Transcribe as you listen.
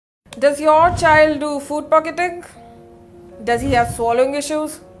Does your child do food pocketing? Does he have swallowing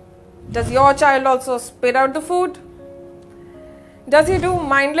issues? Does your child also spit out the food? Does he do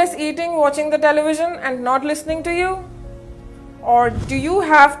mindless eating, watching the television and not listening to you? Or do you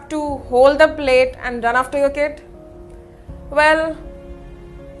have to hold the plate and run after your kid? Well,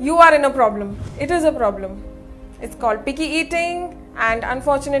 you are in a problem. It is a problem. It's called picky eating, and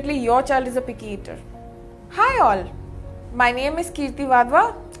unfortunately your child is a picky eater. Hi all, my name is Kirti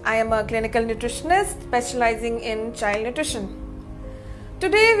Wadhwa. I am a clinical nutritionist specializing in child nutrition.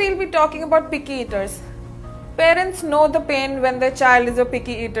 Today we'll be talking about picky eaters. Parents know the pain when their child is a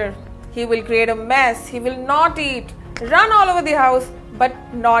picky eater. He will create a mess, he will not eat, run all over the house but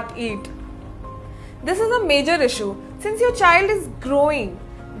not eat. This is a major issue since your child is growing.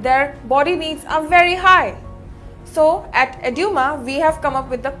 Their body needs are very high. So at Edumaa, we have come up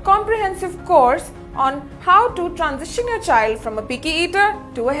with a comprehensive course on how to transition your child from a picky eater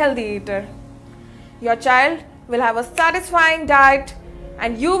to a healthy eater. Your child will have a satisfying diet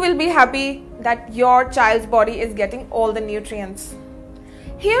and you will be happy that your child's body is getting all the nutrients.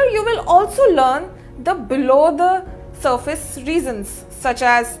 Here you will also learn the below the surface reasons such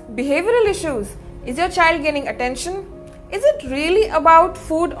as behavioral issues. Is your child getting attention? Is it really about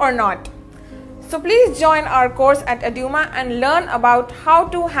food or not? So please join our course at Edumaa and learn about how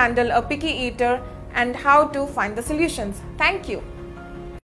to handle a picky eater and how to find the solutions. Thank you.